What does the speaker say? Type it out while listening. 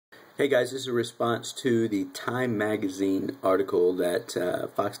Hey guys, this is a response to the Time magazine article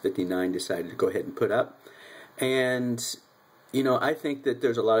that Fox 59 decided to go ahead and put up. And, you know, I think that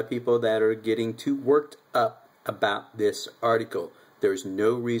there's a lot of people that are getting too worked up about this article. There's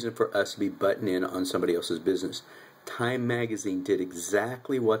no reason for us to be butting in on somebody else's business. Time magazine did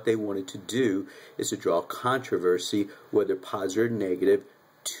exactly what they wanted to do, is to draw controversy, whether positive or negative,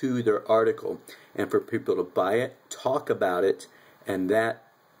 to their article. And for people to buy it, talk about it, and that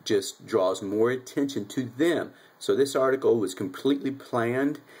just draws more attention to them. So this article was completely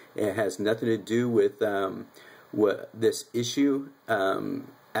planned. It has nothing to do with this issue.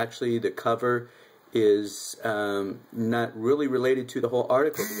 Actually, the cover is not really related to the whole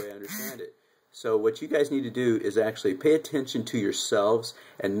article the way I understand it. So what you guys need to do is actually pay attention to yourselves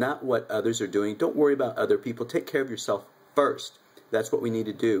and not what others are doing. Don't worry about other people. Take care of yourself first. That's what we need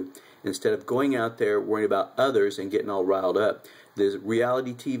to do. Instead of going out there worrying about others and getting all riled up. The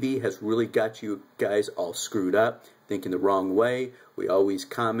reality TV has really got you guys all screwed up, thinking the wrong way. We always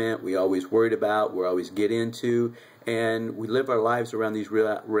comment, we always worried about, we always get into, and we live our lives around these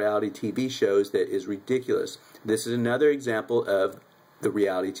reality TV shows that is ridiculous. This is another example of the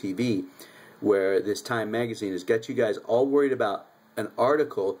reality TV, where this Time magazine has got you guys all worried about an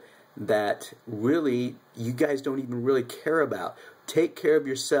article that really you guys don't even really care about. Take care of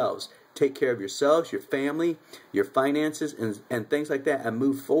yourselves. Take care of yourselves, your family, your finances, and things like that, and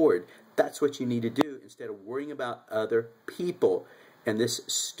move forward. That's what you need to do instead of worrying about other people and this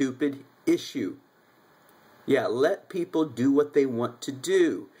stupid issue. Yeah, let people do what they want to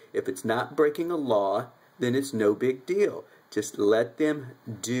do. If it's not breaking a law, then it's no big deal. Just let them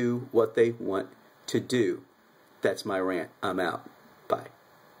do what they want to do. That's my rant. I'm out.